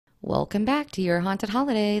Welcome back to Your Haunted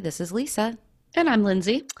Holiday. This is Lisa. And I'm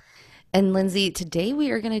Lindsay. And Lindsay, today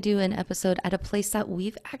we are going to do an episode at a place that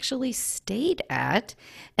we've actually stayed at.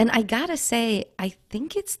 And I gotta say, I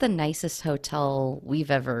think it's the nicest hotel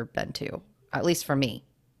we've ever been to, at least for me.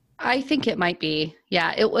 I think it might be.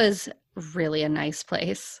 Yeah, it was really a nice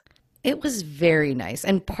place. It was very nice.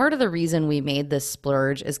 And part of the reason we made this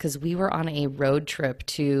splurge is because we were on a road trip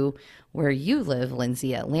to where you live,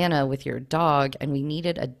 Lindsay, Atlanta, with your dog, and we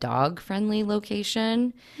needed a dog-friendly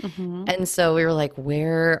location. Hmm. And so we were like,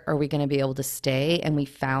 where are we going to be able to stay? And we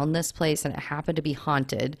found this place, and it happened to be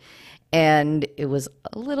haunted. And it was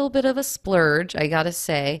a little bit of a splurge, I gotta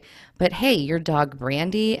say. But hey, your dog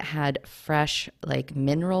Brandy had fresh, like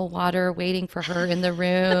mineral water waiting for her in the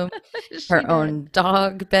room, She her did. own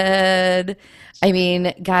dog bed. I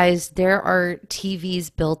mean, guys, there are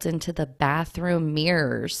TVs built into the bathroom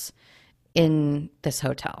mirrors in this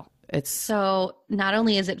hotel. It's So not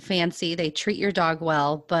only is it fancy, they treat your dog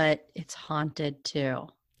well, but it's haunted too.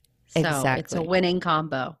 So it's a exactly. winning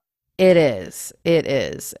combo. It is. It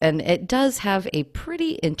is. And it does have a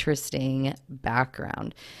pretty interesting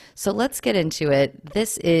background. So let's get into it.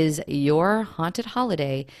 This is Your Haunted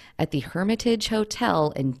Holiday at the Hermitage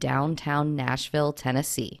Hotel in downtown Nashville,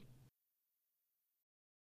 Tennessee.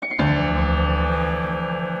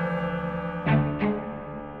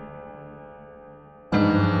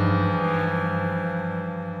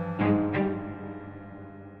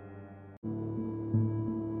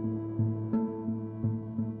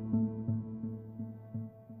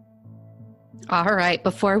 All right,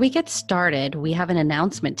 before we get started, we have an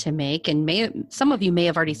announcement to make, and some of you may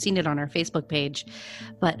have already seen it on our Facebook page.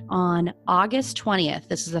 But on August 20th,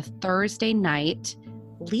 this is a Thursday night,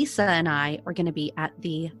 Lisa and I are going to be at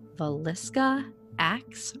the Villisca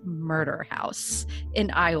Axe Murder House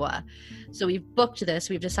in Iowa. So we've booked this.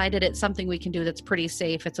 We've decided it's something we can do that's pretty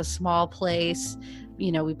safe. It's a small place.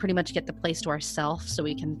 You know, we pretty much get the place to ourselves so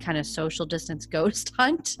we can kind of social distance ghost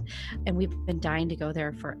hunt. And we've been dying to go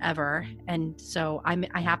there forever. And so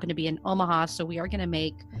I happen to be in Omaha, so we are going to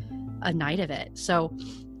make a night of it. So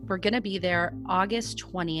we're going to be there August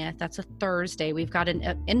 20th. That's a Thursday. We've got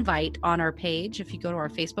an invite on our page. If you go to our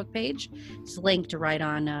Facebook page, it's linked right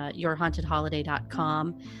on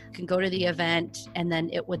yourhauntedholiday.com. You can go to the event, and then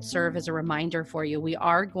it would serve as a reminder for you. We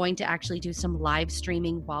are going to actually do some live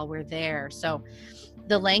streaming while we're there. So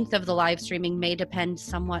the length of the live streaming may depend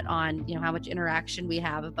somewhat on, how much interaction we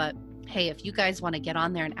have, but hey, if you guys want to get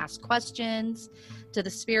on there and ask questions to the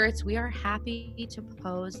spirits, we are happy to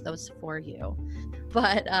pose those for you.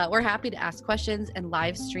 But we're happy to ask questions and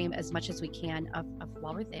live stream as much as we can of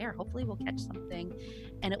while we're there. Hopefully we'll catch something,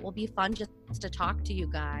 and it will be fun just to talk to you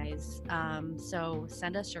guys. So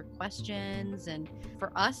send us your questions, and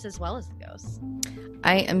for us as well as the ghosts.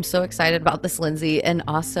 I am so excited about this, Lindsay. And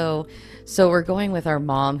also, so we're going with our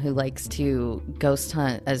mom who likes to ghost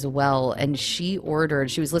hunt as well. And she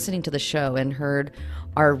was listening to the show and heard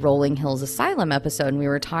our Rolling Hills Asylum episode. And we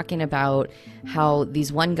were talking about how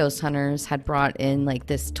these one ghost hunters had brought in like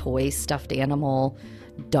this toy stuffed animal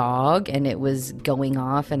dog, and it was going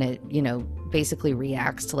off, and it, basically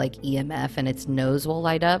reacts to like EMF, and its nose will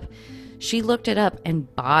light up. She looked it up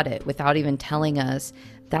and bought it without even telling us.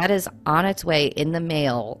 That is on its way in the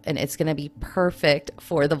mail, and it's going to be perfect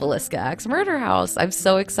for the Villisca Axe Murder House. I'm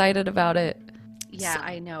so excited about it. Yeah,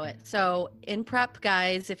 I know it. So, in prep,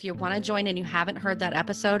 guys, if you want to join and you haven't heard that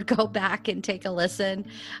episode, go back and take a listen.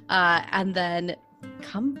 And then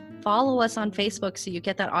come follow us on Facebook so you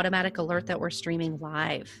get that automatic alert that we're streaming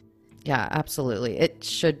live. Yeah, absolutely. It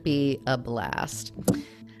should be a blast.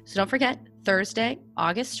 So, don't forget, Thursday,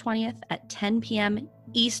 August 20th at 10 p.m.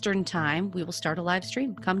 Eastern Time, we will start a live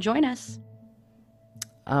stream. Come join us.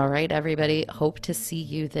 All right, everybody. Hope to see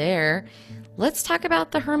you there. Let's talk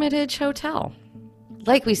about the Hermitage Hotel.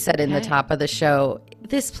 Like we said in the Okay. top of the show,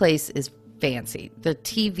 this place is fancy. The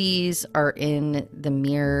TVs are in the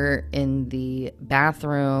mirror in the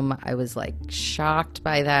bathroom. I was like shocked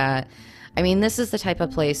by that. I mean, this is the type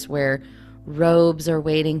of place where robes are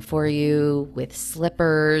waiting for you with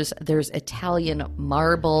slippers. There's Italian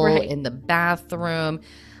marble Right. in the bathroom,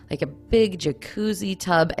 like a big jacuzzi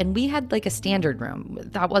tub. And we had like a standard room.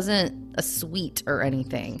 That wasn't a suite or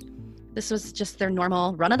anything. This was just their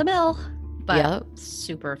normal run of the mill, but Yep.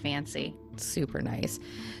 super fancy. Super nice.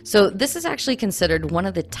 So this is actually considered one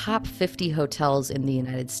of the top 50 hotels in the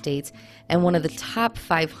United States and one of the top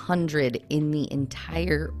 500 in the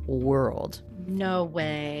entire world. No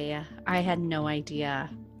way. I had no idea.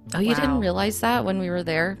 Oh, you didn't Wow. realize that when we were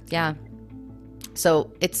there? Yeah.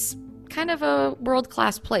 So it's kind of a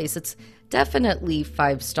world-class place. It's definitely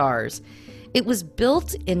 5 stars. It was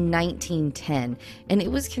built in 1910, and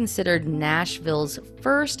it was considered Nashville's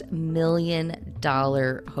first $1 million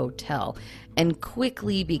hotel and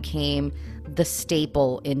quickly became the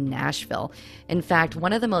staple in Nashville. In fact,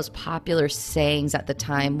 one of the most popular sayings at the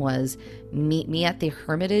time was, "Meet me at the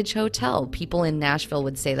Hermitage Hotel." People in Nashville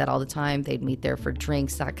would say that all the time. They'd meet there for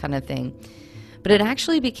drinks, that kind of thing. But it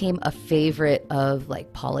actually became a favorite of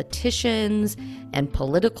like politicians and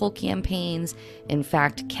political campaigns. In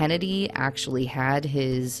fact, Kennedy actually had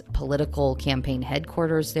his political campaign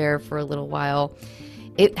headquarters there for a little while.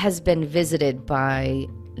 It has been visited by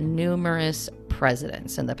numerous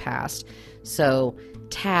presidents in the past. So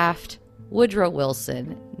Taft, Woodrow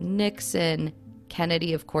Wilson, Nixon,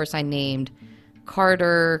 Kennedy, of course, I named,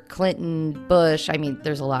 Carter, Clinton, Bush. I mean,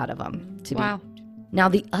 there's a lot of them. Wow. Now,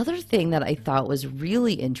 the other thing that I thought was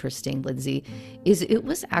really interesting, Lindsay, is it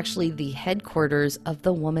was actually the headquarters of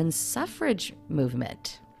the women's suffrage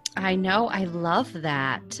movement. I know. I love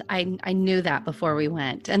that. I knew that before we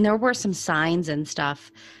went. And there were some signs and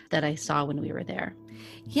stuff that I saw when we were there.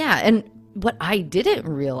 Yeah. And what I didn't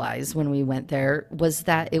realize when we went there was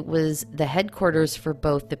that it was the headquarters for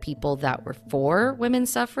both the people that were for women's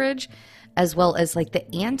suffrage as well as like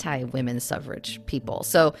the anti-women's suffrage people.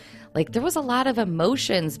 So like there was a lot of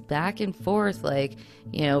emotions back and forth, like,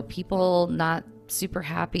 you know, people not super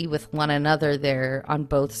happy with one another there on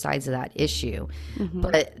both sides of that issue. Mm-hmm.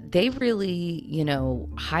 But they really, you know,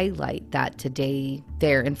 highlight that today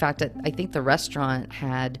there. In fact, I think the restaurant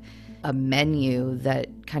had a menu that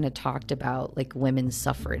kind of talked about like women's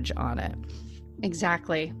suffrage on it.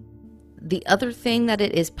 Exactly. The other thing that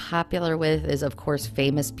it is popular with is, of course,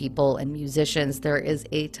 famous people and musicians. There is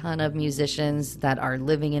a ton of musicians that are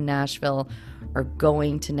living in Nashville or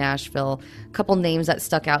going to Nashville. A couple names that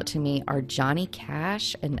stuck out to me are Johnny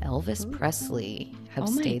Cash and Elvis Presley have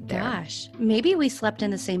stayed there. Oh my gosh. Maybe we slept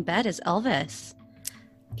in the same bed as Elvis.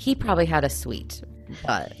 He probably had a suite,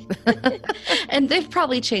 but... And they've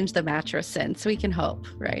probably changed the mattress since, we can hope,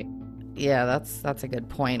 right? Yeah, that's a good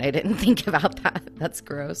point. I didn't think about that. That's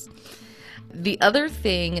gross. The other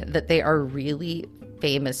thing that they are really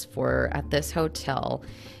famous for at this hotel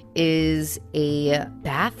is a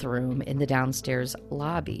bathroom in the downstairs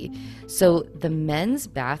lobby. So the men's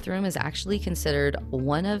bathroom is actually considered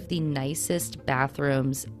one of the nicest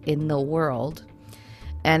bathrooms in the world.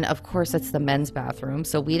 And of course, it's the men's bathroom.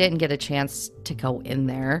 So we didn't get a chance to go in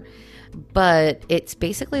there. But it's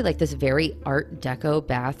basically like this very Art Deco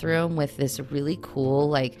bathroom with this really cool,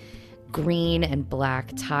 like, green and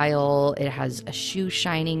black tile. It has a shoe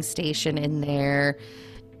shining station in there.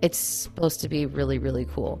 It's supposed to be really, really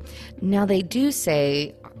cool. Now, they do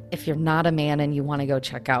say if you're not a man and you want to go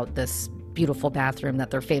check out this beautiful bathroom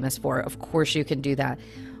that they're famous for, of course you can do that.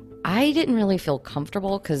 I didn't really feel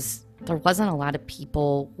comfortable because there wasn't a lot of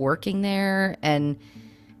people working there, and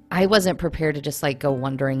I wasn't prepared to just like go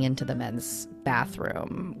wandering into the men's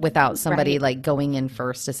bathroom without somebody like going in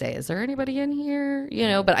first to say, is there anybody in here? You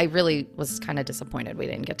know, but I really was kind of disappointed we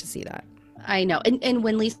didn't get to see that. I know. And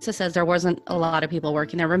when Lisa says there wasn't a lot of people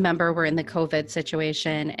working there, remember we're in the COVID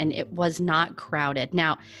situation and it was not crowded.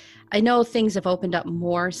 Now, I know things have opened up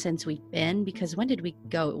more since we've been, because when did we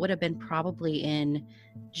go? It would have been probably in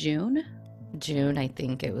June. June, I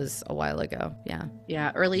think it was a while ago. Yeah.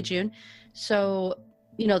 Yeah, early June. So,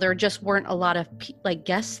 you know, there just weren't a lot of like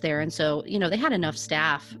guests there. And so, you know, they had enough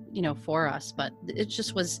staff, you know, for us, but it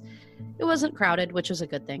wasn't crowded, which was a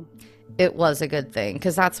good thing. It was a good thing,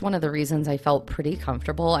 because that's one of the reasons I felt pretty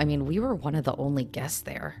comfortable. I mean, we were one of the only guests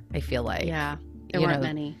there, I feel like. Yeah, there weren't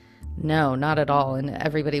many. No, not at all. And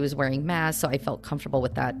everybody was wearing masks, so I felt comfortable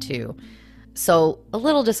with that too. So a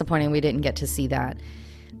little disappointing we didn't get to see that.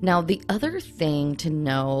 Now, the other thing to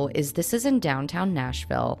know is this is in downtown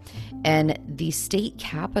Nashville, and the state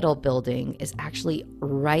capitol building is actually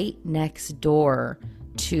right next door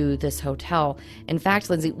to this hotel. In fact,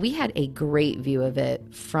 Lindsay, we had a great view of it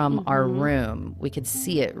from our room. We could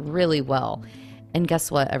see it really well. And guess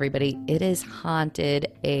what, everybody? It is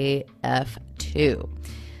haunted AF too.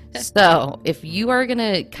 So if you are going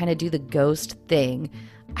to kind of do the ghost thing,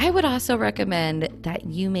 I would also recommend that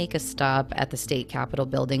you make a stop at the state capitol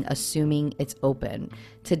building, assuming it's open.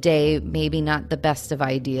 Today, maybe not the best of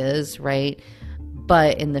ideas, right?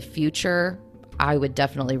 But in the future, I would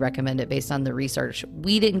definitely recommend it based on the research.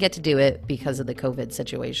 We didn't get to do it because of the COVID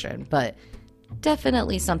situation, but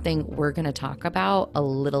definitely something we're going to talk about a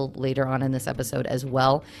little later on in this episode as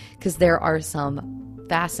well, because there are some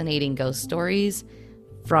fascinating ghost stories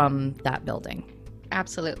from that building.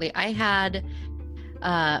 Absolutely. We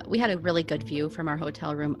had a really good view from our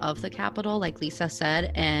hotel room of the Capitol, like Lisa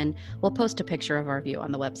said, and we'll post a picture of our view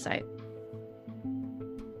on the website.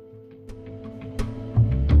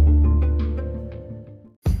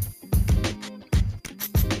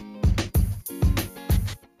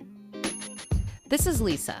 This is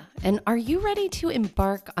Lisa, and are you ready to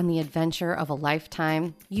embark on the adventure of a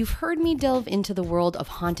lifetime? You've heard me delve into the world of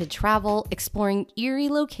haunted travel, exploring eerie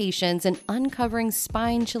locations, and uncovering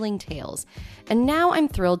spine-chilling tales. And now I'm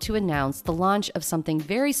thrilled to announce the launch of something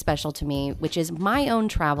very special to me, which is my own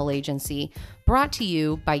travel agency, brought to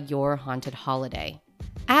you by Your Haunted Holiday.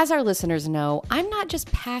 As our listeners know, I'm not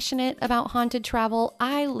just passionate about haunted travel,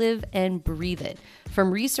 I live and breathe it.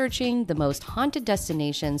 From researching the most haunted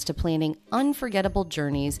destinations to planning unforgettable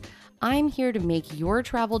journeys, I'm here to make your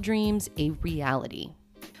travel dreams a reality.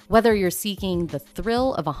 Whether you're seeking the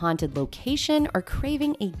thrill of a haunted location or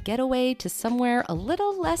craving a getaway to somewhere a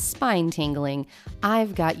little less spine-tingling,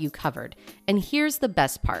 I've got you covered. And here's the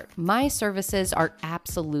best part, my services are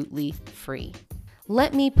absolutely free.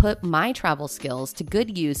 Let me put my travel skills to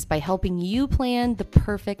good use by helping you plan the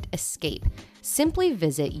perfect escape. Simply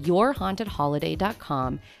visit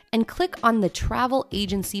yourhauntedholiday.com and click on the Travel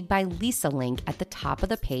Agency by Lisa link at the top of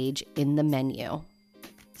the page in the menu.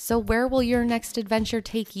 So where will your next adventure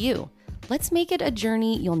take you? Let's make it a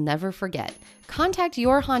journey you'll never forget. Contact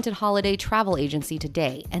Your Haunted Holiday travel agency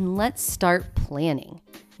today and let's start planning.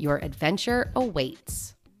 Your adventure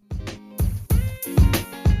awaits.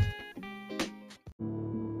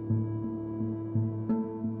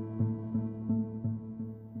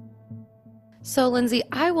 So, Lindsay,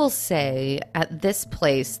 I will say at this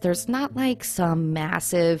place, there's not like some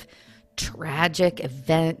massive tragic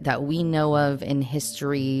event that we know of in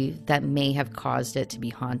history that may have caused it to be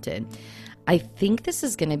haunted. I think this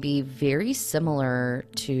is going to be very similar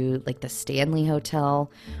to like the Stanley Hotel,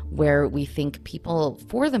 where we think people,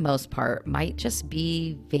 for the most part, might just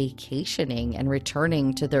be vacationing and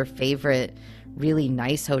returning to their favorite really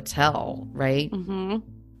nice hotel, right? Mm-hmm.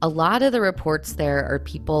 A lot of the reports there are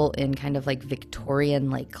people in kind of like Victorian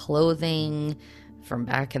like clothing from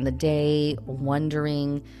back in the day,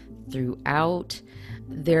 wandering throughout.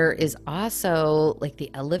 There is also like the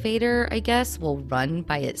elevator, I guess, will run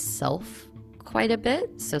by itself quite a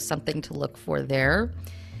bit. So something to look for there.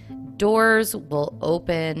 Doors will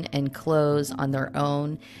open and close on their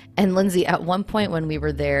own. And Lindsay, at one point when we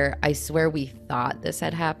were there, I swear we thought this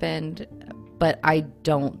had happened, but I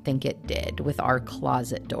don't think it did with our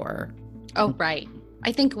closet door. Oh, right.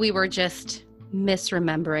 I think we were just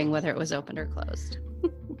misremembering whether it was opened or closed.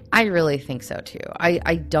 I really think so too.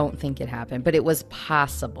 I don't think it happened, but it was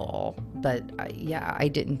possible. But yeah, I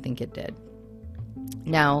didn't think it did.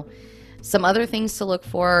 Now, some other things to look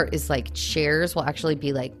for is like chairs will actually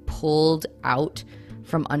be like pulled out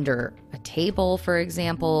from under a table, for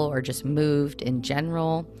example, or just moved in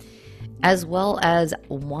general. As well as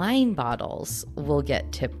wine bottles will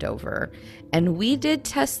get tipped over. And we did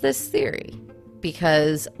test this theory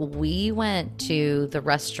because we went to the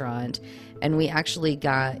restaurant and we actually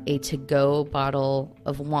got a to-go bottle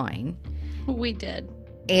of wine. We did.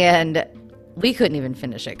 And we couldn't even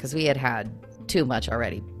finish it because we had had too much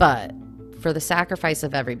already. But for the sacrifice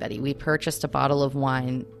of everybody, we purchased a bottle of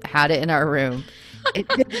wine, had it in our room. It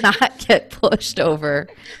did not get pushed over.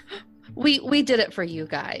 We did it for you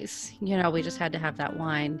guys. You know, we just had to have that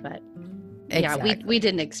wine, but Exactly. yeah, we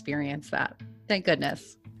didn't experience that. Thank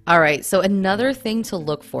goodness. All right. So another thing to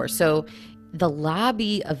look for. So the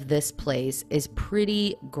lobby of this place is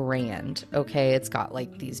pretty grand. Okay. It's got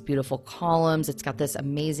like these beautiful columns. It's got this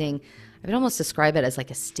amazing, I would almost describe it as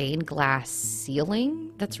like a stained glass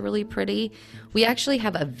ceiling that's really pretty. We actually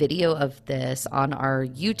have a video of this on our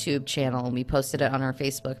YouTube channel, and we posted it on our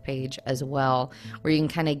Facebook page as well, where you can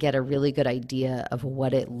kind of get a really good idea of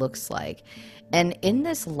what it looks like. And in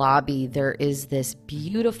this lobby, there is this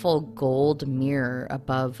beautiful gold mirror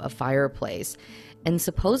above a fireplace. And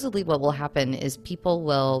supposedly what will happen is people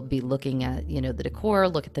will be looking at, you know, the decor,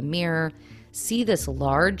 look at the mirror, see this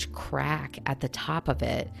large crack at the top of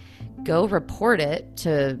it, go report it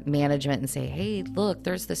to management and say, hey, look,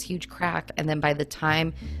 there's this huge crack. And then by the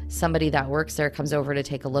time somebody that works there comes over to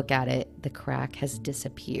take a look at it, the crack has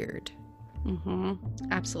disappeared. Mm-hmm.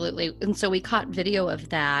 Absolutely. And so we caught video of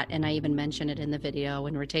that, and I even mentioned it in the video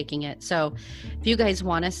when we're taking it. So if you guys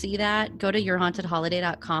want to see that, go to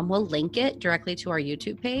yourhauntedholiday.com. We'll link it directly to our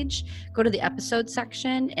YouTube page. Go to the episode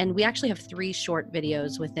section, and we actually have 3 short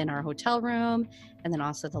videos within our hotel room and then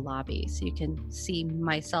also the lobby. So you can see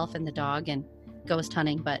myself and the dog and ghost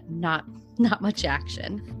hunting, but not much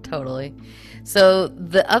action. Totally. So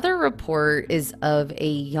the other report is of a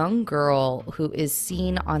young girl who is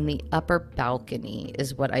seen on the upper balcony,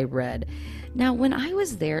 is what I read. Now, when I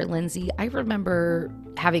was there, Lindsay, I remember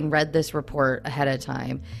having read this report ahead of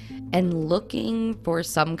time and looking for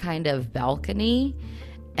some kind of balcony,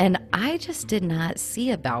 and I just did not see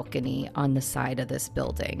a balcony on the side of this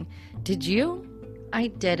building. Did you? I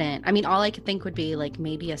didn't. I mean, all I could think would be like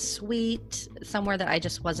maybe a suite somewhere that I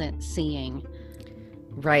just wasn't seeing.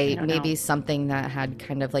 Right. Maybe something that had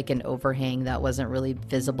kind of like an overhang that wasn't really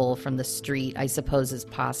visible from the street, I suppose is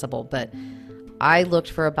possible. But I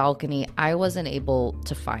looked for a balcony. I wasn't able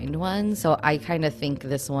to find one. So I kind of think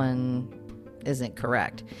this one isn't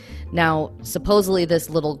correct. Now, supposedly this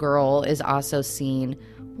little girl is also seen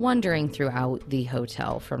wandering throughout the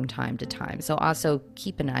hotel from time to time. So also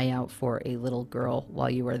keep an eye out for a little girl while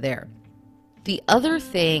you are there. The other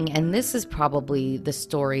thing, and this is probably the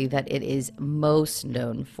story that it is most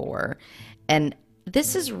known for, and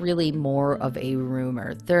this is really more of a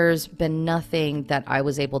rumor. There's been nothing that I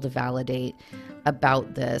was able to validate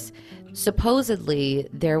about this. Supposedly,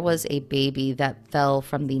 there was a baby that fell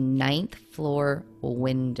from the 9th floor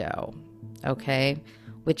window, okay?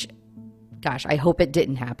 Which, gosh, I hope it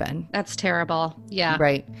didn't happen. That's terrible. Yeah.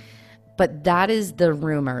 Right. But that is the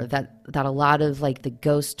rumor that a lot of like the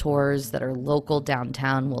ghost tours that are local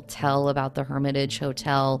downtown will tell about the Hermitage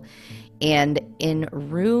Hotel. And in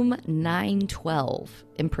room 912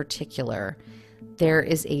 in particular, there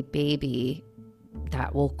is a baby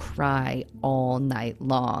that will cry all night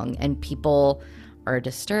long, and people are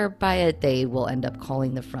disturbed by it. They will end up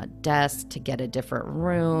calling the front desk to get a different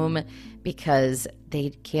room because they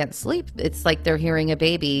can't sleep. It's like they're hearing a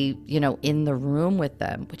baby, in the room with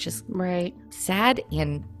them, which is right, sad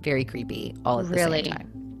and very creepy all at the same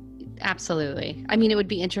time. Absolutely. I mean, it would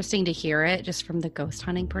be interesting to hear it just from the ghost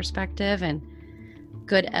hunting perspective and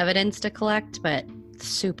good evidence to collect, but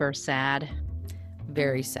super sad.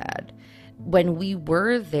 Very sad. When we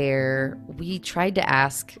were there, we tried to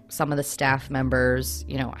ask some of the staff members,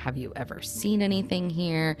 have you ever seen anything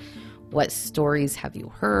here? What stories have you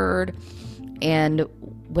heard? And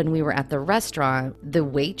when we were at the restaurant, the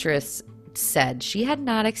waitress said she had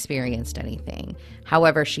not experienced anything.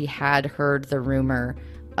 However, she had heard the rumor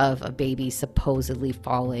of a baby supposedly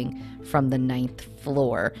falling from the 9th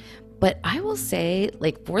floor. But I will say,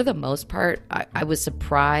 for the most part, I was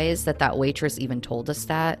surprised that waitress even told us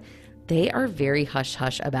that. They are very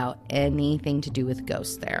hush-hush about anything to do with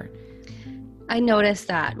ghosts there. I noticed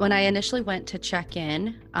that when I initially went to check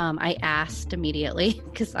in, I asked immediately,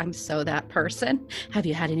 because I'm so that person, have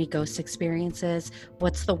you had any ghost experiences?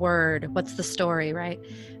 What's the word? What's the story, right?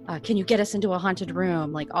 Can you get us into a haunted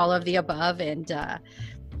room? Like all of the above. And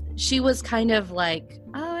she was kind of like,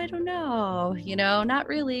 oh, I don't know, not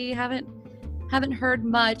really, haven't heard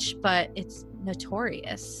much, but it's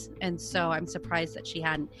notorious. And so I'm surprised that she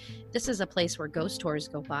hadn't. This is a place where ghost tours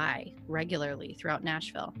go by regularly throughout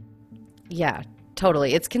Nashville. Yeah,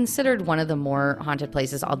 totally. It's considered one of the more haunted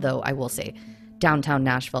places, although I will say downtown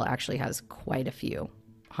Nashville actually has quite a few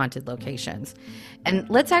haunted locations. And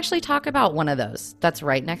let's actually talk about one of those that's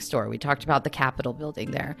right next door. We talked about the Capitol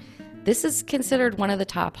building there. This is considered one of the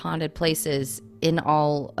top haunted places in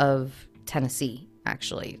all of Tennessee,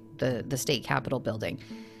 actually, the state Capitol building.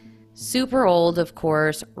 Super old, of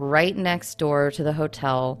course, right next door to the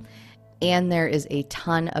hotel, and there is a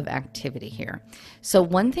ton of activity here. So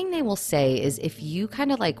one thing they will say is if you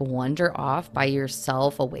kind of wander off by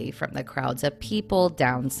yourself away from the crowds of people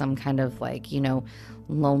down some kind of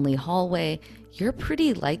lonely hallway, you're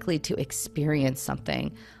pretty likely to experience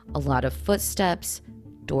something. A lot of footsteps,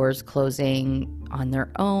 doors closing on their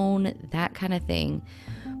own, that kind of thing.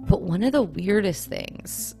 But one of the weirdest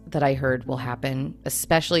things that I heard will happen,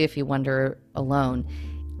 especially if you wander alone,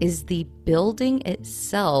 is the building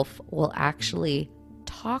itself will actually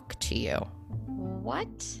talk to you.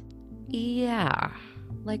 What? Yeah.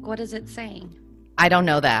 What is it saying? I don't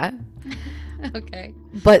know that. Okay.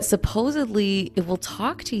 But supposedly it will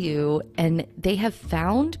talk to you, and they have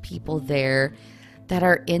found people there that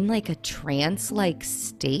are in a trance-like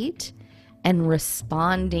state and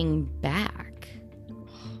responding back.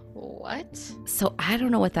 What? So I don't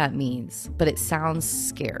know what that means, but it sounds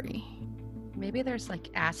scary. Maybe there's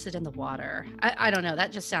acid in the water. I don't know.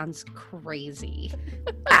 That just sounds crazy.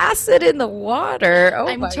 Acid in the water? Oh,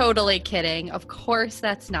 I'm totally kidding. Of course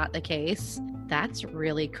that's not the case. That's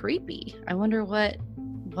really creepy. I wonder what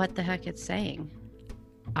the heck it's saying.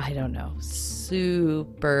 I don't know.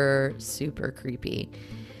 Super, super creepy.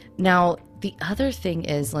 Now, the other thing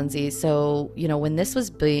is, Lindsay, so, when this was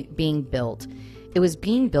being built, it was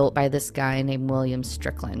being built by this guy named William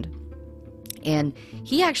Strickland. And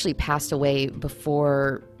he actually passed away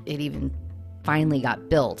before it even finally got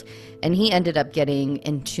built. And he ended up getting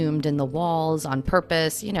entombed in the walls on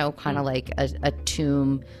purpose, kind of like a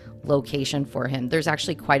tomb location for him. There's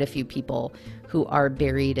actually quite a few people who are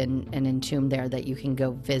buried and entombed there that you can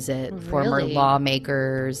go visit, former Really?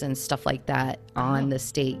 lawmakers and stuff like that on the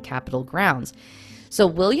state capitol grounds. So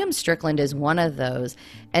William Strickland is one of those,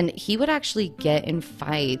 and he would actually get in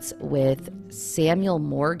fights with Samuel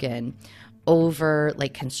Morgan over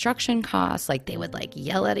like construction costs. Like they would like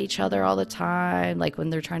yell at each other all the time, like when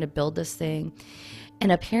they're trying to build this thing.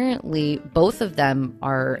 And apparently both of them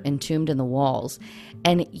are entombed in the walls,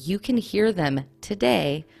 and you can hear them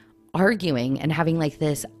today arguing and having like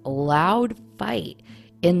this loud fight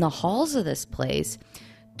in the halls of this place,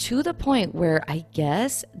 to the point where I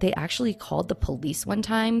guess they actually called the police one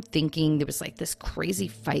time thinking there was like this crazy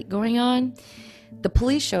fight going on. The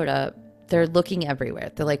police showed up. They're looking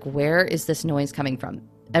everywhere. They're like, where is this noise coming from?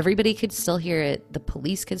 Everybody could still hear it. The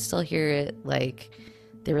police could still hear it. Like,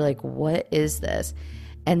 they were like, what is this?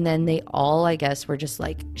 And then they all, I guess, were just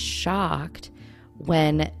like shocked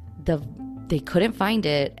when they couldn't find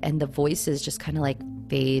it, and the voices just kind of like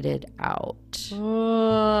faded out.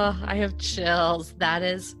 Oh, I have chills. That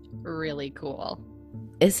is really cool.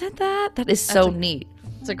 Isn't that? That is so neat.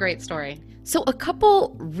 It's a great story. So a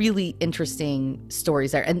couple really interesting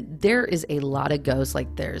stories there. And there is a lot of ghosts.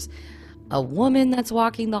 Like there's a woman that's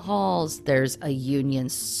walking the halls. There's a Union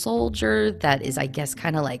soldier that is, I guess,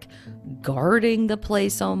 kind of like guarding the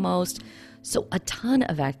place almost. So a ton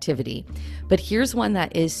of activity. But here's one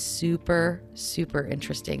that is super, super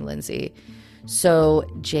interesting, Lindsay. So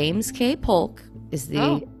James K. Polk is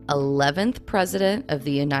the 11th president of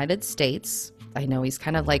the United States. I know he's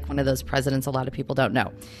kind of like one of those presidents a lot of people don't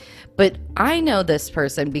know. But I know this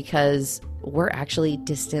person because we're actually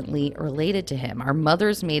distantly related to him. Our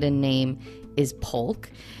mother's maiden name is Polk.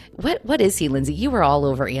 What is he, Lindsay? You were all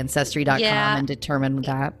over Ancestry.com and determined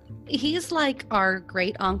that. He's like our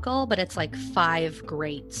great uncle, but it's like 5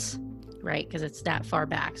 greats, right? Because it's that far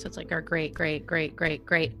back. So it's like our great, great, great, great,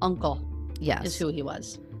 great uncle. Yes. Is who he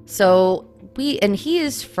was. So he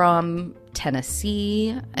is from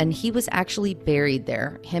Tennessee, and he was actually buried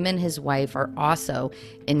there. Him and his wife are also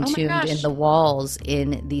entombed in the walls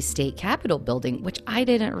in the state capitol building, which I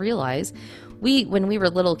didn't realize. When we were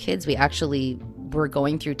little kids, we actually were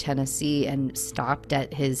going through Tennessee and stopped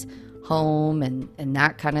at his home and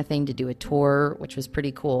that kind of thing to do a tour, which was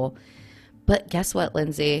pretty cool. But guess what,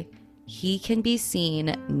 Lindsay? He can be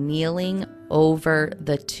seen kneeling over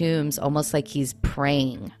the tombs, almost like he's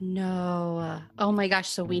praying. No. Oh my gosh.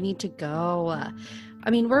 So we need to go. I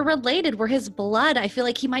mean, we're related. We're his blood. I feel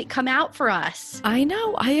like he might come out for us. I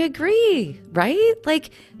know. I agree. Right? Like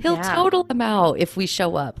he'll total them out if we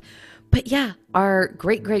show up. But yeah, our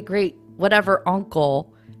great, great, great, whatever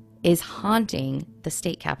uncle is haunting the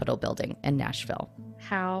state capitol building in Nashville.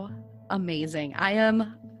 How amazing. I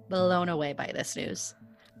am blown away by this news.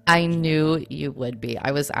 I knew you would be.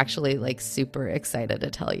 I was actually like super excited to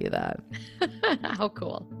tell you that. How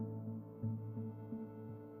cool.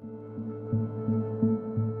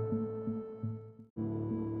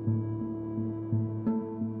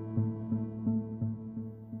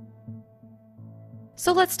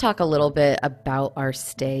 So let's talk a little bit about our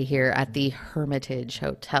stay here at the Hermitage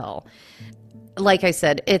Hotel. Like I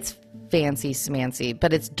said, it's fancy smancy,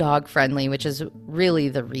 but it's dog friendly, which is really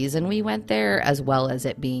the reason we went there, as well as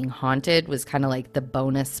it being haunted was kind of like the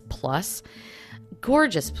bonus plus.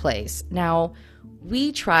 Gorgeous place. Now,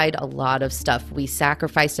 we tried a lot of stuff. We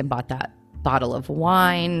sacrificed and bought that bottle of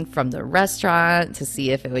wine from the restaurant to see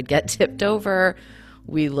if it would get tipped over.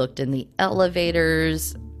 We looked in the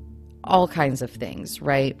elevators, all kinds of things,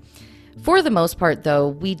 right? For the most part, though,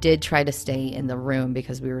 we did try to stay in the room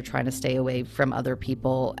because we were trying to stay away from other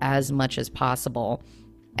people as much as possible.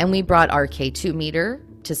 And we brought our K2 meter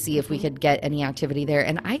to see if we could get any activity there.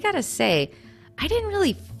 And I gotta say, I didn't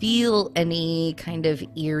really feel any kind of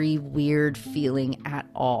eerie, weird feeling at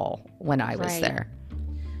all when I was there.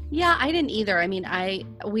 Yeah, I didn't either. I mean,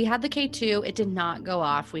 we had the K2. It did not go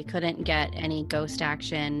off. We couldn't get any ghost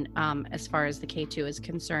action as far as the K2 is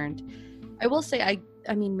concerned. I will say,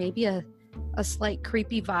 I mean, maybe a slight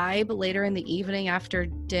creepy vibe later in the evening after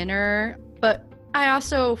dinner, but I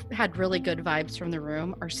also had really good vibes from the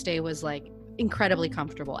room. Our stay was like incredibly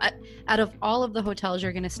comfortable. Out of all of the hotels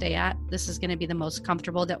you're going to stay at, this is going to be the most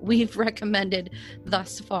comfortable that we've recommended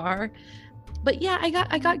thus far. But yeah,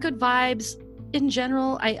 I got good vibes. In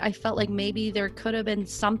general, I felt like maybe there could have been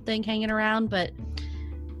something hanging around, but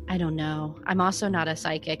I don't know. I'm also not a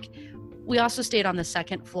psychic. We also stayed on the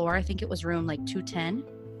 2nd floor. I think it was room like 210.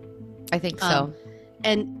 I think so.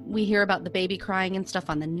 And we hear about the baby crying and stuff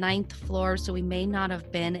on the 9th floor, so we may not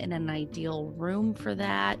have been in an ideal room for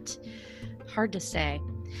that. Hard to say.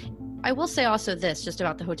 I will say also this, just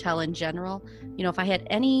about the hotel in general. You know, if I had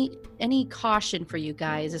any caution for you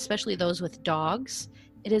guys, especially those with dogs,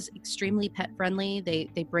 it is extremely pet friendly.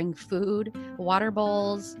 They bring food, water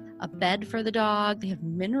bowls, a bed for the dog. They have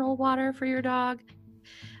mineral water for your dog,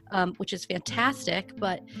 which is fantastic.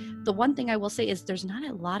 But the one thing I will say is there's not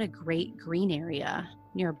a lot of great green area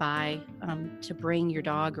nearby to bring your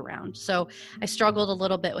dog around. So I struggled a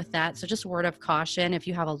little bit with that. So just a word of caution if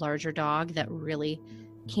you have a larger dog that really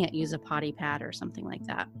can't use a potty pad or something like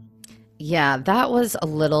that. Yeah, that was a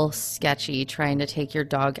little sketchy, trying to take your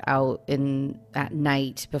dog out at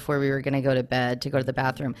night before we were going to go to bed to go to the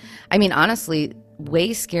bathroom. I mean, honestly, way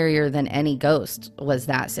scarier than any ghost was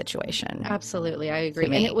that situation. Absolutely, I agree.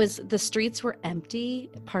 And it was, the streets were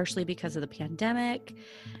empty, partially because of the pandemic,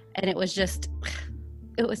 and it was just,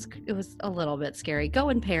 it was a little bit scary. Go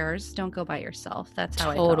in pairs, don't go by yourself. That's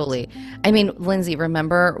how Totally. I mean, Lindsay,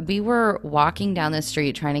 remember we were walking down the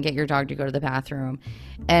street trying to get your dog to go to the bathroom,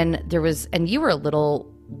 and you were a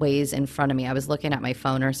little ways in front of me. I was looking at my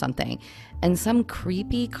phone or something, and some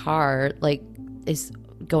creepy car is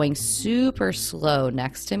going super slow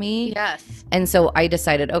next to me. Yes. And so I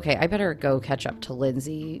decided, okay, I better go catch up to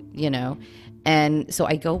Lindsay, And so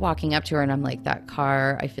I go walking up to her, and I'm like, that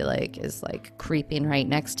car, I feel like, is like creeping right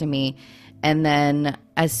next to me. And then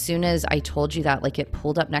as soon as I told you that, it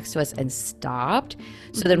pulled up next to us and stopped.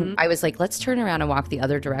 So then I was like, let's turn around and walk the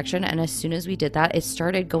other direction. And as soon as we did that, it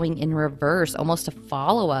started going in reverse, almost to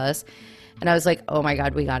follow us. And I was like, oh my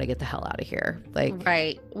God, we got to get the hell out of here.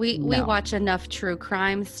 Right. We watch enough true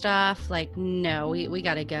crime stuff. No, we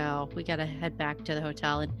got to go. We got to head back to the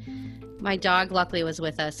hotel. And my dog luckily was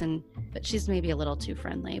with us, but she's maybe a little too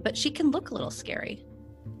friendly, but she can look a little scary.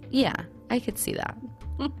 Yeah, I could see that.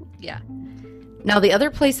 Yeah. Now, the other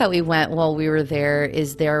place that we went while we were there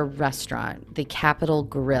is their restaurant, the Capitol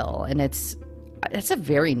Grill. And it's a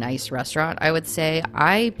very nice restaurant, I would say.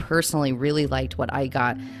 I personally really liked what I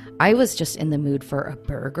got. I was just in the mood for a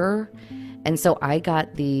burger. And so I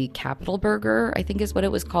got the Capitol Burger, I think is what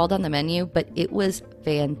it was called on the menu, but it was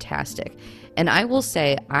fantastic. And I will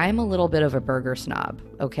say, I'm a little bit of a burger snob,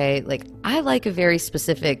 okay? I like a very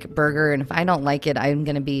specific burger, and if I don't like it, I'm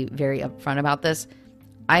going to be very upfront about this.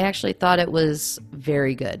 I actually thought it was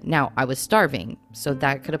very good. Now, I was starving, so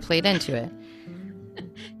that could have played into it.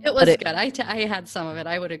 It was good. I had some of it.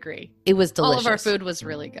 I would agree. It was delicious. All of our food was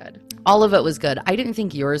really good. All of it was good. I didn't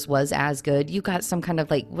think yours was as good. You got some kind of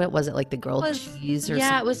what was it, the grilled cheese or something?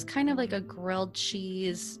 Yeah, it was kind of like a grilled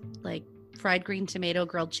cheese, fried green tomato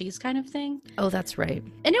grilled cheese kind of thing. Oh, that's right.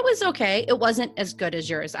 And it was okay. It wasn't as good as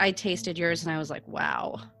yours. I tasted yours and I was like,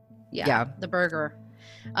 wow. Yeah. The burger.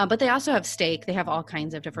 But they also have steak. They have all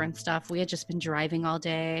kinds of different stuff. We had just been driving all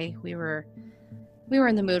day. We were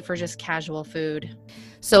in the mood for just casual food.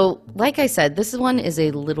 So, like I said, this one is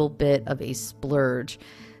a little bit of a splurge.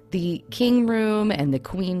 The king room and the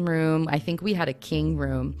queen room, I think we had a king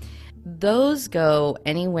room. Those go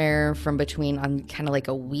anywhere from between, on kind of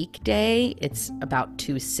a weekday, it's about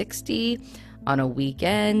 $260. On a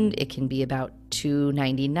weekend, it can be about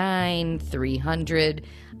 $299, $300.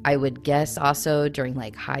 I would guess also during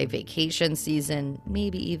high vacation season,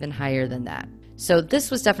 maybe even higher than that. So this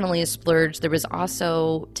was definitely a splurge. There was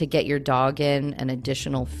also, to get your dog in, an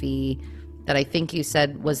additional fee that I think you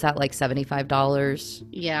said, was that $75?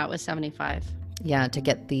 Yeah, it was $75. Yeah, to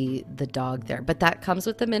get the dog there. But that comes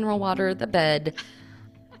with the mineral water, the bed,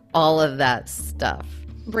 all of that stuff.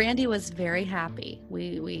 Brandy was very happy.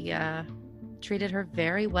 We treated her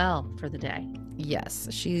very well for the day. Yes,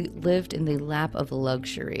 she lived in the lap of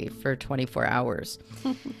luxury for 24 hours.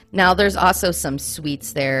 Now, there's also some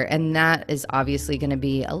suites there, and that is obviously going to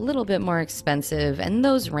be a little bit more expensive, and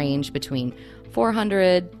those range between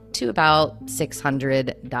 $400 to about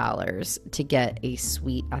 $600 to get a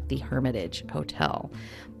suite at the Hermitage Hotel.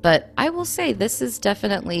 But I will say, this is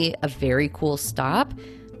definitely a very cool stop,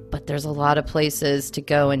 but there's a lot of places to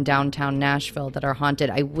go in downtown Nashville that are haunted.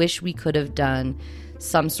 I wish we could have done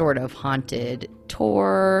some sort of haunted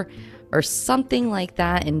tour or something like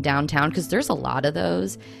that in downtown, because there's a lot of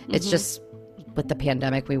those. It's just with the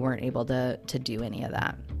pandemic, we weren't able to do any of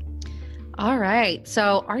that. All right.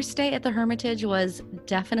 So our stay at the Hermitage was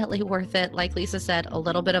definitely worth it. Like Lisa said, a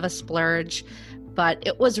little bit of a splurge, but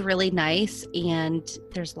it was really nice. And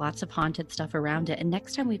there's lots of haunted stuff around it. And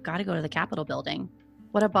next time we've got to go to the Capitol building.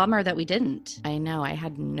 What a bummer that we didn't. I know. I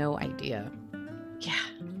had no idea. Yeah.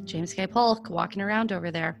 James K. Polk walking around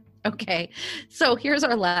over there. Okay. So here's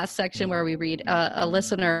our last section where we read a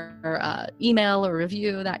listener email or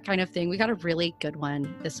review, that kind of thing. We got a really good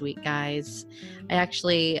one this week, guys. I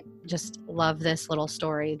actually just love this little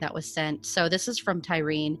story that was sent. So this is from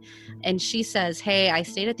Tyrene, and she says, hey, I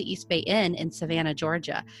stayed at the East Bay Inn in Savannah,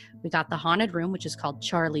 Georgia. We got the haunted room, which is called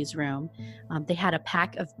Charlie's Room. They had a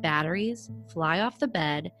pack of batteries fly off the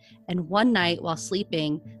bed, and one night while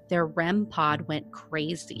sleeping, their REM pod went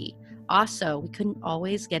crazy. Also, we couldn't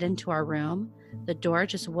always get into our room. The door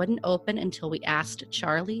just wouldn't open until we asked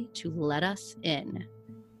Charlie to let us in.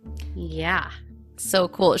 Yeah. So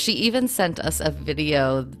cool. She even sent us a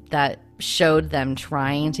video that showed them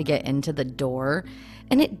trying to get into the door,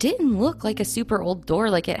 and it didn't look like a super old door.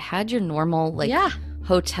 Like, it had your normal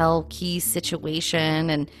hotel key situation,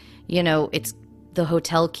 and it's the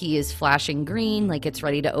hotel key is flashing green, like it's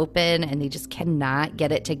ready to open, and they just cannot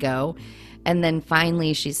get it to go. And then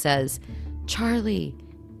finally she says, Charlie,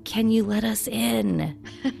 can you let us in?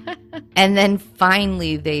 And then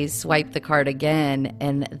finally they swipe the card again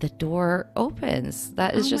and the door opens.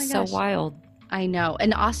 That is just so wild. I know.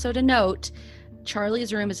 And also to note,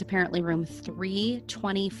 Charlie's room is apparently room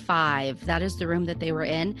 325. That is the room that they were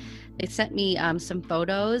in. They sent me some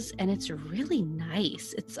photos, and it's really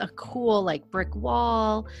nice. It's a cool, brick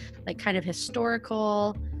wall, kind of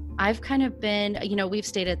historical. I've kind of been, we've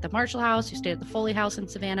stayed at the Marshall House, we stayed at the Foley House in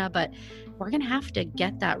Savannah, but we're going to have to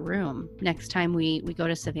get that room next time we go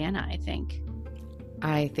to Savannah, I think.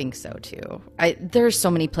 I think so too. There's so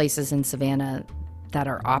many places in Savannah that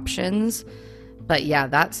are options, but yeah,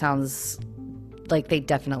 that sounds like they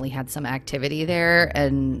definitely had some activity there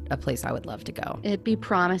and a place I would love to go. It'd be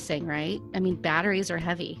promising, right? I mean, batteries are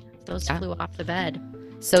heavy. Those flew off the bed.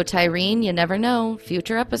 So Tyrene, you never know.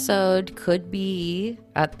 Future episode could be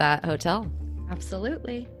at that hotel.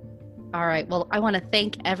 Absolutely. All right. Well, I want to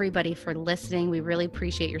thank everybody for listening. We really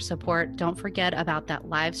appreciate your support. Don't forget about that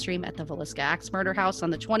live stream at the Villisca Axe Murder House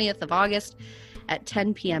on the 20th of August at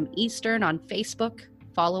 10 p.m. Eastern on Facebook.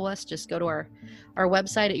 Follow us. Just go to our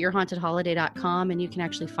website at yourhauntedholiday.com, and you can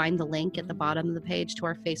actually find the link at the bottom of the page to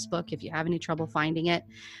our Facebook if you have any trouble finding it.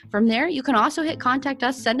 From there, you can also hit contact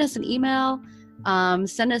us, send us an email,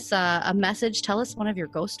 send us a message, tell us one of your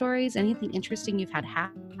ghost stories, anything interesting you've had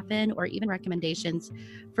happen, or even recommendations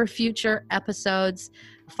for future episodes.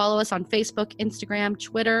 Follow us on Facebook, Instagram,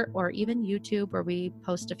 Twitter, or even YouTube, where we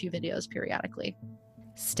post a few videos periodically.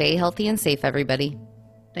 Stay healthy and safe, everybody.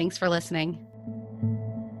 Thanks for listening.